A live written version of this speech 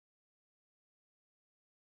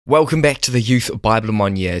Welcome back to the Youth Bible in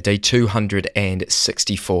 1 Year, day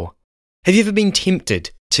 264. Have you ever been tempted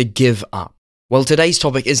to give up? Well, today's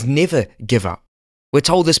topic is never give up. We're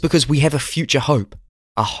told this because we have a future hope,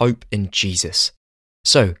 a hope in Jesus.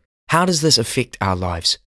 So, how does this affect our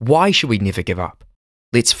lives? Why should we never give up?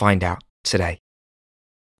 Let's find out today.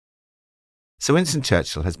 Sir Winston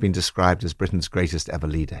Churchill has been described as Britain's greatest ever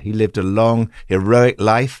leader. He lived a long, heroic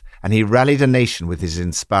life, and he rallied a nation with his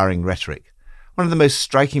inspiring rhetoric. One of the most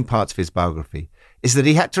striking parts of his biography is that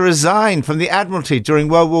he had to resign from the Admiralty during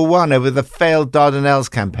World War I over the failed Dardanelles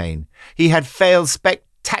campaign. He had failed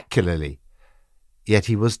spectacularly, yet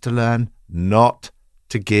he was to learn not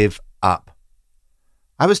to give up.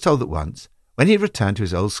 I was told that once, when he returned to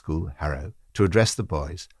his old school, Harrow, to address the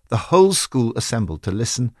boys, the whole school assembled to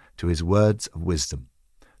listen to his words of wisdom.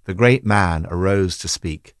 The great man arose to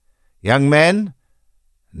speak. "Young men,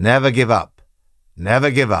 never give up, never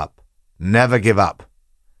give up. Never give up."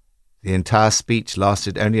 The entire speech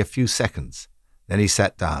lasted only a few seconds. Then he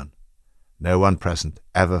sat down. No one present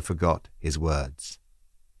ever forgot his words.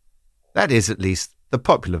 That is, at least, the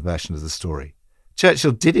popular version of the story.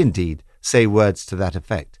 Churchill did indeed say words to that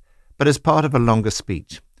effect, but as part of a longer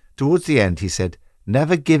speech. Towards the end he said,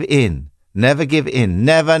 "Never give in, never give in,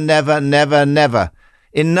 never, never, never, never.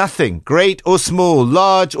 In nothing, great or small,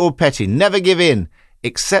 large or petty, never give in,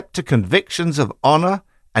 except to convictions of honour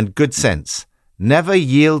and good sense. Never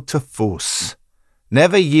yield to force.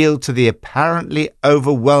 Never yield to the apparently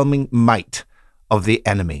overwhelming might of the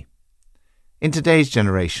enemy." In today's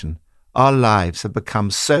generation, our lives have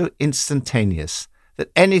become so instantaneous that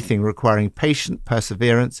anything requiring patient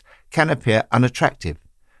perseverance can appear unattractive.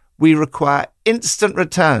 We require instant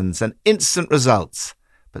returns and instant results,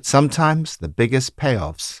 but sometimes the biggest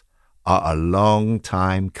payoffs are a long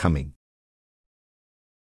time coming.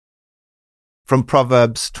 From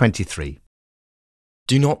Proverbs 23.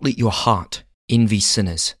 Do not let your heart envy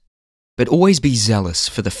sinners, but always be zealous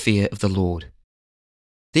for the fear of the Lord.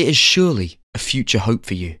 There is surely a future hope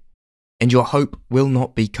for you, and your hope will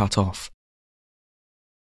not be cut off.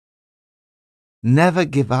 Never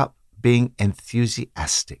give up being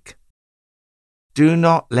enthusiastic. Do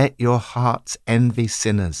not let your hearts envy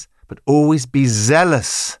sinners, but always be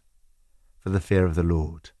zealous for the fear of the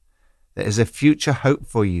Lord. There is a future hope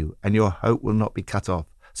for you, and your hope will not be cut off.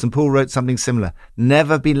 St. Paul wrote something similar.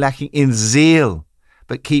 Never be lacking in zeal,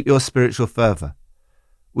 but keep your spiritual fervour.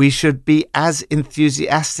 We should be as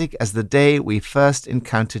enthusiastic as the day we first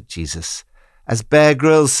encountered Jesus. As Bear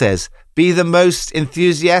Grylls says, be the most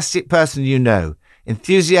enthusiastic person you know.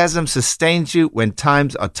 Enthusiasm sustains you when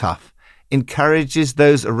times are tough, encourages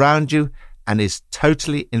those around you, and is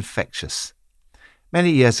totally infectious.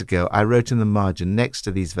 Many years ago, I wrote in the margin next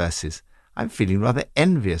to these verses, "I'm feeling rather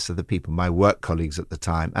envious of the people, my work colleagues at the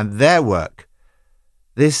time, and their work."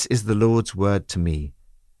 This is the Lord's word to me,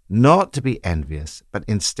 not to be envious, but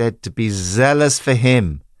instead to be zealous for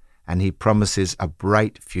Him, and He promises a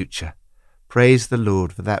bright future. Praise the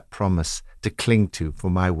Lord for that promise to cling to for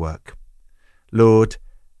my work. Lord,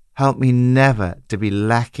 help me never to be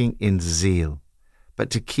lacking in zeal, but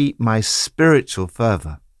to keep my spiritual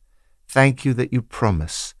fervour. Thank you that you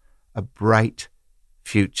promise a bright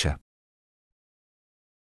future.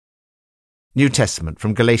 New Testament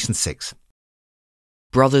from Galatians 6.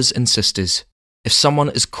 Brothers and sisters, if someone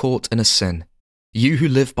is caught in a sin, you who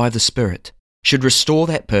live by the Spirit should restore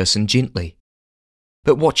that person gently.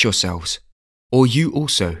 But watch yourselves, or you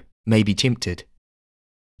also may be tempted.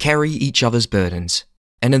 Carry each other's burdens,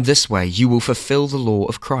 and in this way you will fulfill the law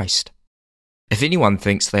of Christ. If anyone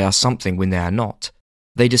thinks they are something when they are not,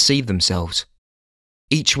 they deceive themselves.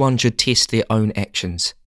 Each one should test their own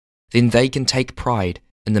actions. Then they can take pride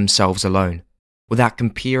in themselves alone, without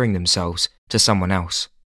comparing themselves to someone else.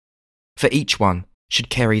 For each one should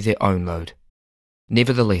carry their own load.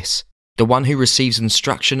 Nevertheless, the one who receives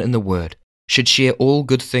instruction in the word should share all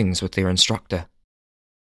good things with their instructor.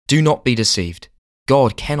 Do not be deceived.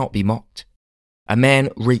 God cannot be mocked. A man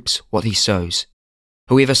reaps what he sows.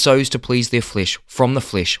 Whoever sows to please their flesh from the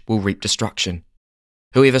flesh will reap destruction.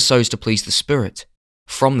 Whoever sows to please the Spirit,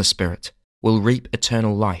 from the Spirit, will reap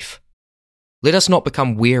eternal life. Let us not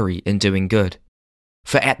become weary in doing good,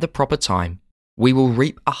 for at the proper time we will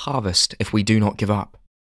reap a harvest if we do not give up.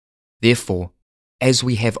 Therefore, as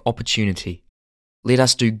we have opportunity, let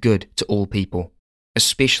us do good to all people,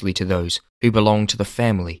 especially to those who belong to the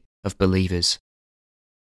family of believers.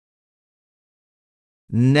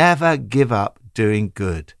 Never give up doing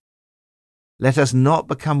good. Let us not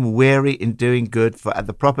become weary in doing good, for at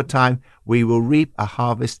the proper time we will reap a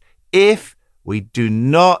harvest if we do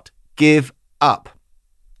not give up.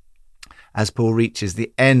 As Paul reaches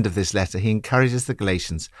the end of this letter, he encourages the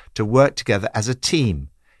Galatians to work together as a team.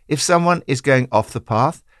 If someone is going off the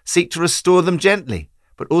path, seek to restore them gently,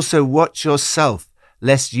 but also watch yourself,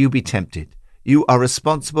 lest you be tempted. You are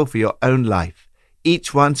responsible for your own life.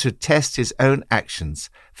 Each one should test his own actions,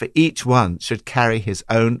 for each one should carry his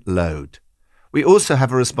own load. We also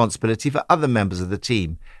have a responsibility for other members of the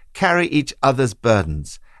team. Carry each other's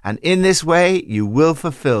burdens, and in this way you will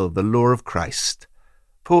fulfill the law of Christ.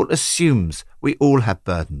 Paul assumes we all have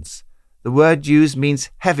burdens. The word used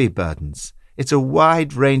means heavy burdens. It's a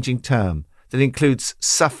wide-ranging term that includes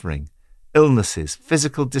suffering, illnesses,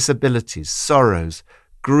 physical disabilities, sorrows,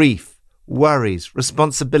 grief, worries,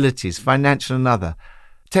 responsibilities, financial and other,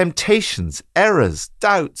 temptations, errors,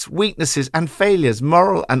 doubts, weaknesses and failures,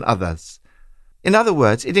 moral and others. In other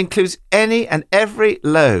words, it includes any and every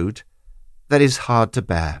load that is hard to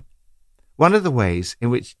bear. One of the ways in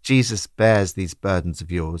which Jesus bears these burdens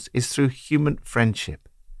of yours is through human friendship.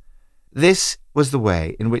 This was the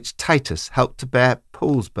way in which Titus helped to bear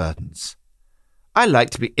Paul's burdens. I like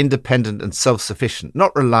to be independent and self-sufficient,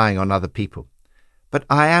 not relying on other people. But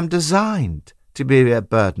I am designed to be a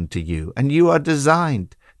burden to you, and you are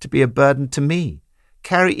designed to be a burden to me.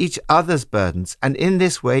 Carry each other's burdens, and in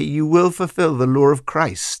this way you will fulfill the law of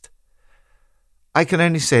Christ. I can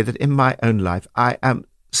only say that in my own life I am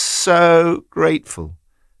so grateful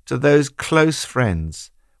to those close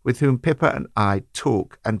friends with whom Pippa and I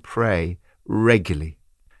talk and pray regularly,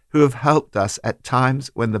 who have helped us at times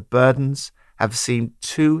when the burdens have seemed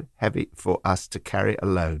too heavy for us to carry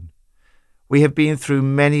alone. We have been through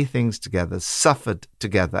many things together, suffered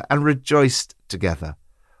together, and rejoiced together.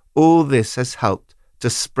 All this has helped to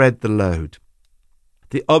spread the load.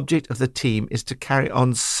 The object of the team is to carry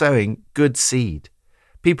on sowing good seed.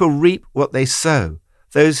 People reap what they sow.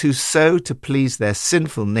 Those who sow to please their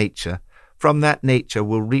sinful nature, from that nature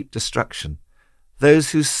will reap destruction.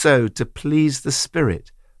 Those who sow to please the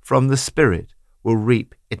Spirit, from the Spirit will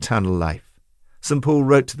reap eternal life. St. Paul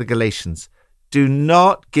wrote to the Galatians, "Do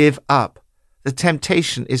not give up. The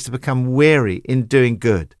temptation is to become weary in doing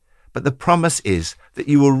good, but the promise is that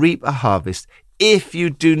you will reap a harvest if you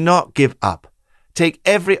do not give up. Take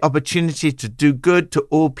every opportunity to do good to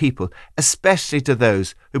all people, especially to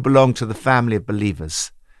those who belong to the family of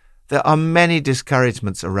believers." There are many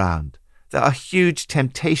discouragements around. There are huge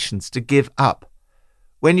temptations to give up.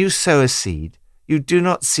 When you sow a seed, you do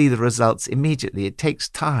not see the results immediately. It takes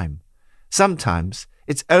time. Sometimes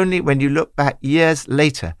it's only when you look back years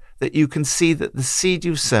later that you can see that the seed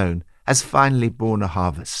you've sown has finally borne a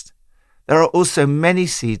harvest. There are also many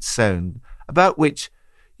seeds sown about which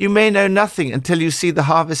you may know nothing until you see the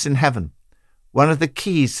harvest in heaven. One of the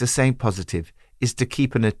keys to staying positive is to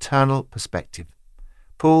keep an eternal perspective.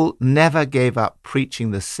 Paul never gave up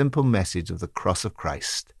preaching the simple message of the cross of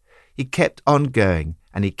Christ. He kept on going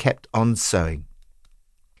and he kept on sowing.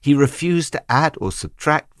 He refused to add or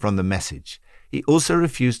subtract from the message. He also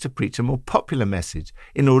refused to preach a more popular message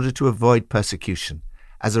in order to avoid persecution.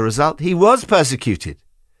 As a result, he was persecuted.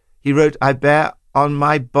 He wrote, "I bear on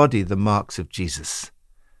my body the marks of Jesus."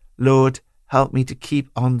 Lord, help me to keep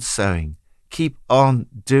on sowing, keep on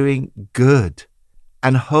doing good,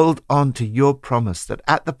 and hold on to your promise that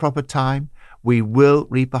at the proper time we will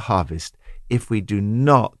reap a harvest if we do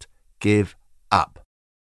not give up.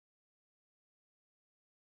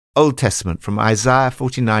 Old Testament from Isaiah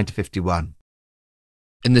 49 to 51.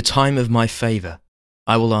 In the time of my favour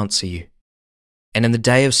I will answer you, and in the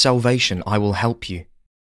day of salvation I will help you.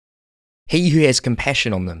 He who has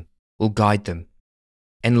compassion on them will guide them,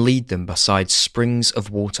 and lead them beside springs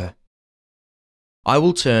of water. I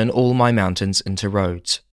will turn all my mountains into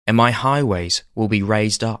roads, and my highways will be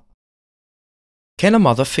raised up. Can a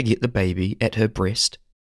mother forget the baby at her breast,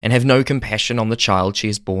 and have no compassion on the child she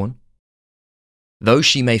has borne? Though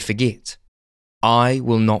she may forget, I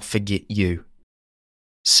will not forget you.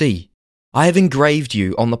 See, I have engraved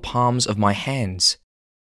you on the palms of my hands.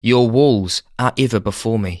 Your walls are ever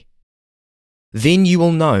before me. Then you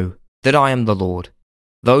will know that I am the Lord.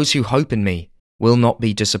 Those who hope in me will not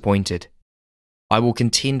be disappointed. I will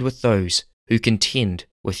contend with those who contend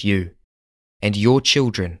with you, and your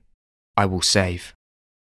children I will save.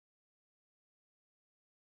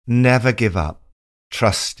 Never give up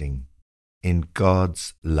trusting in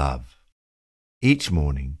God's love. Each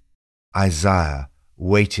morning, Isaiah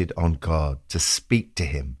waited on God to speak to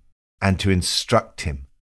him and to instruct him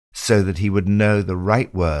so that he would know the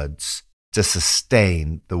right words to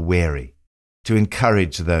sustain the weary, to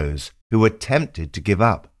encourage those who were tempted to give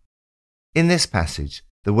up. In this passage,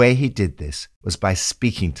 the way he did this was by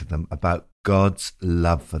speaking to them about God's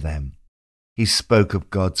love for them. He spoke of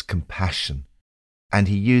God's compassion. and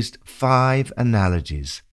he used 5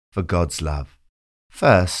 analogies for God's love.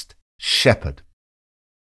 First, shepherd.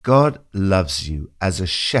 God loves you as a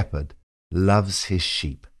shepherd loves his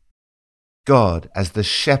sheep. God, as the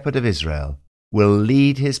shepherd of Israel, will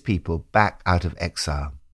lead his people back out of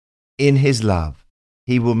exile. In his love,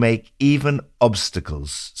 he will make even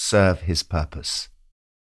obstacles serve his purpose.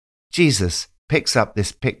 Jesus picks up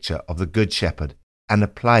this picture of the Good Shepherd and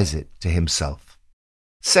applies it to himself.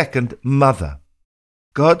 Second, mother.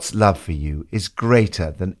 God's love for you is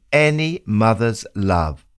greater than any mother's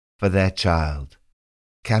love for their child.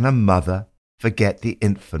 Can a mother forget the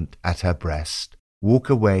infant at her breast, walk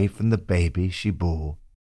away from the baby she bore?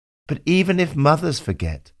 But even if mothers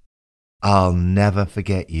forget, I'll never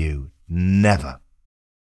forget you, never.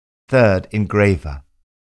 Third, engraver.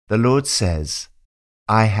 The Lord says,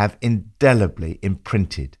 I have indelibly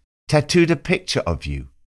imprinted, tattooed a picture of you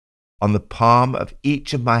on the palm of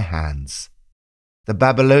each of my hands. The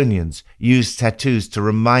Babylonians used tattoos to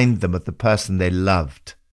remind them of the person they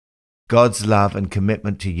loved. God's love and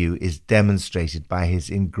commitment to you is demonstrated by his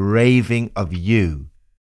engraving of you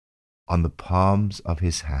on the palms of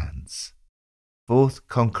his hands. Fourth,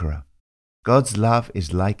 conqueror. God's love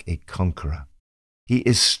is like a conqueror. He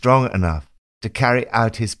is strong enough to carry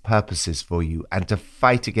out his purposes for you and to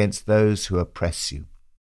fight against those who oppress you.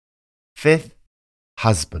 Fifth,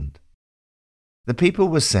 husband. The people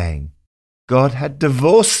were saying God had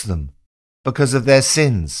divorced them because of their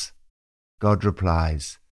sins. God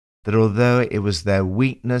replies that although it was their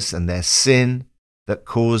weakness and their sin that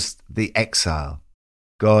caused the exile,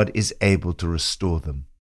 God is able to restore them.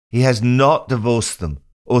 He has not divorced them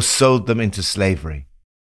or sold them into slavery.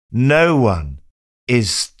 No one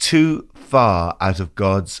is too far out of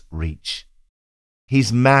God's reach.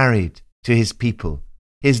 He's married to his people.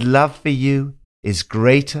 His love for you is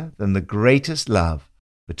greater than the greatest love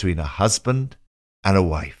between a husband and a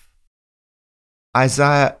wife.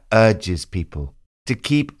 Isaiah urges people to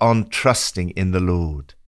keep on trusting in the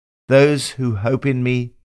Lord. Those who hope in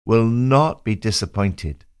me will not be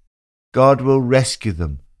disappointed. God will rescue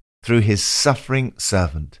them through his suffering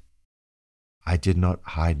servant. I did not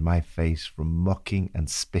hide my face from mocking and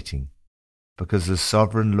spitting. Because the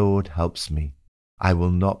sovereign Lord helps me, I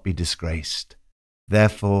will not be disgraced.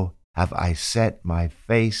 Therefore have I set my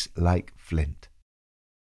face like flint.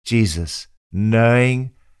 Jesus,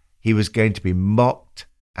 knowing he was going to be mocked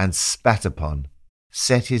and spat upon,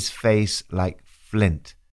 set his face like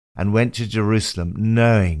flint and went to Jerusalem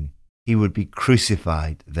knowing he would be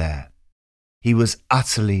crucified there. He was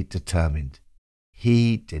utterly determined.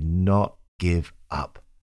 He did not give up.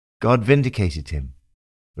 God vindicated him.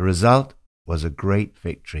 The result was a great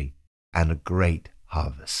victory and a great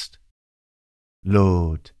harvest.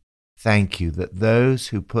 Lord, thank you that those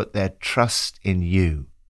who put their trust in you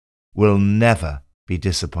will never be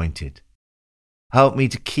disappointed. Help me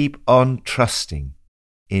to keep on trusting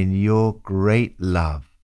in your great love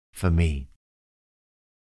for me.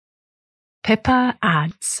 Pippa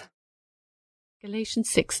adds, Galatians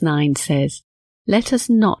 6:9 says, Let us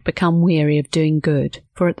not become weary of doing good,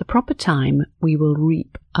 for at the proper time we will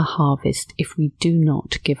reap a harvest if we do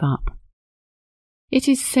not give up. It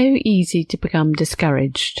is so easy to become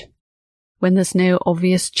discouraged when there's no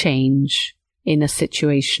obvious change in a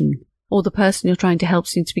situation or the person you're trying to help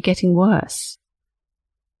seems to be getting worse.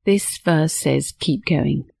 This verse says keep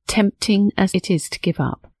going, tempting as it is to give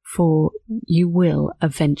up, for you will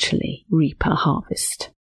eventually reap a harvest.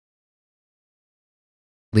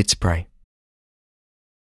 Let's pray.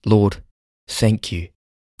 Lord, thank you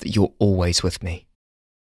that you're always with me.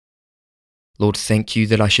 Lord, thank you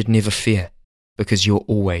that I should never fear, because you're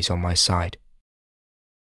always on my side.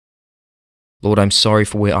 Lord, I'm sorry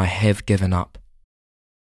for where I have given up,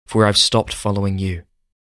 for where I've stopped following you.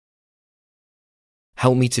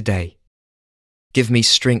 Help me today. Give me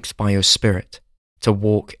strength by your Spirit to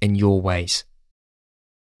walk in your ways,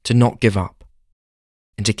 to not give up,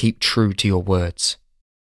 and to keep true to your words.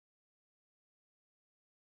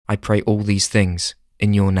 I pray all these things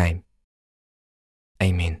in your name.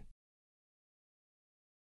 Amen.